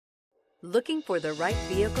Looking for the right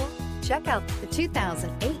vehicle? Check out the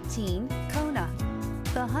 2018 Kona.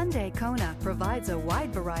 The Hyundai Kona provides a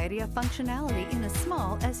wide variety of functionality in a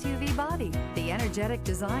small SUV body. The energetic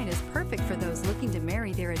design is perfect for those looking to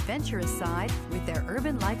marry their adventurous side with their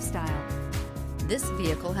urban lifestyle. This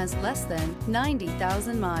vehicle has less than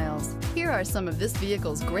 90,000 miles. Here are some of this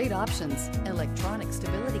vehicle's great options: electronic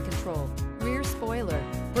stability control, rear spoiler,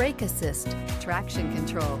 brake assist, traction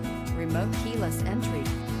control, remote keyless entry,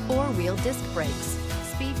 four-wheel disc brakes,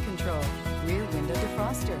 speed control, rear window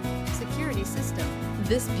defroster, security system.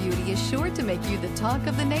 This beauty is sure to make you the talk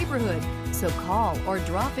of the neighborhood. So call or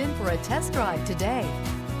drop in for a test drive today.